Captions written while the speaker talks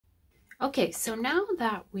Okay, so now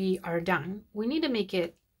that we are done, we need to make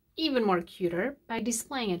it even more cuter by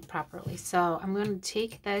displaying it properly. So I'm going to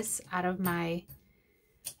take this out of my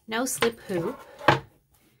no slip hoop,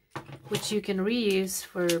 which you can reuse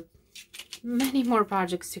for many more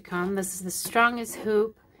projects to come. This is the strongest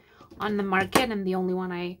hoop on the market and the only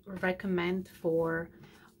one I recommend for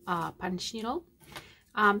punch needle.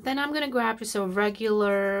 Then I'm going to grab just a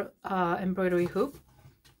regular embroidery hoop.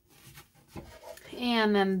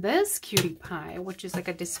 And then this cutie pie, which is like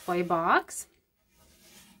a display box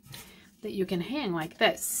that you can hang like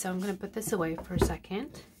this. So I'm going to put this away for a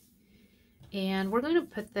second. And we're going to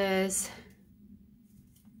put this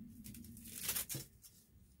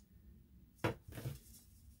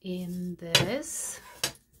in this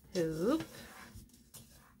hoop.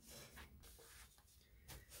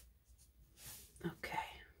 Okay,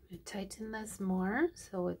 I'm going to tighten this more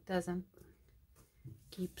so it doesn't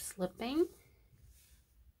keep slipping.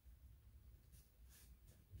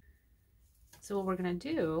 So what we're going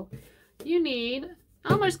to do, you need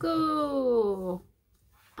Elmer's glue.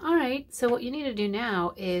 All right, so what you need to do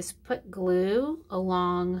now is put glue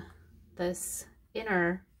along this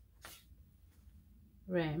inner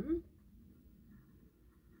rim.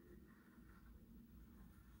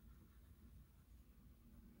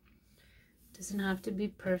 Doesn't have to be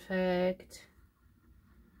perfect.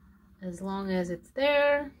 As long as it's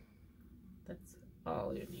there, that's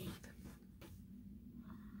all you need.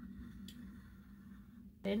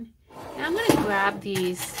 Now I'm going to grab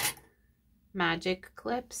these magic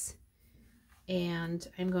clips and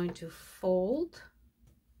I'm going to fold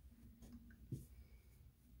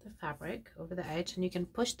the fabric over the edge, and you can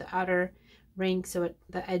push the outer ring so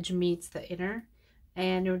the edge meets the inner,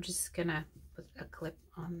 and you're just gonna put a clip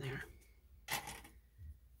on there.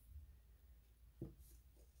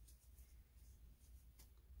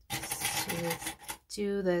 So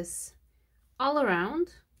do this all around.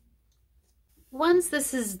 Once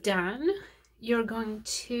this is done, you're going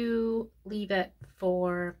to leave it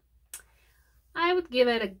for, I would give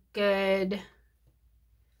it a good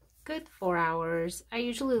 4 hours. I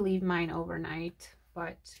usually leave mine overnight,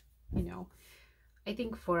 but you know, I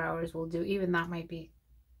think 4 hours will do. Even that might be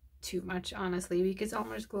too much, honestly, because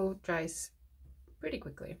Elmer's glue dries pretty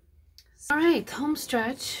quickly. All right, home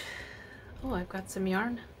stretch. Oh, I've got some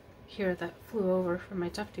yarn here that flew over from my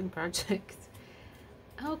tufting project.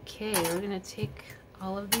 Okay, we're gonna take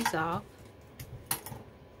all of these off.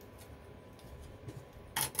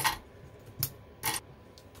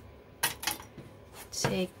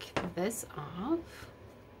 Take this off.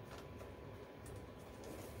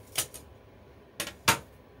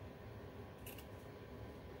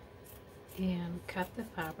 And cut the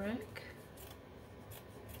fabric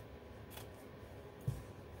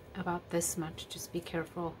about this much. Just be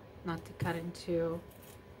careful not to cut into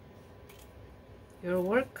your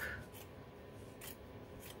work.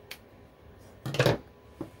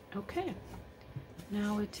 Okay,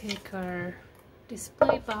 now we take our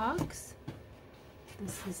display box.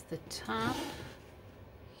 This is the top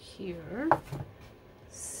here,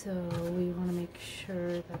 so we want to make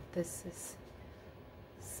sure that this is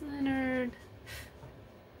centered.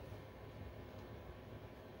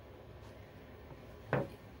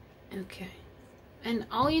 Okay, and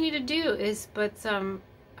all you need to do is put some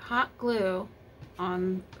hot glue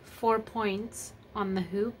on 4 points on the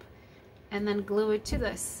hoop and then glue it to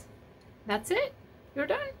this. That's it. You're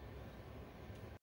done.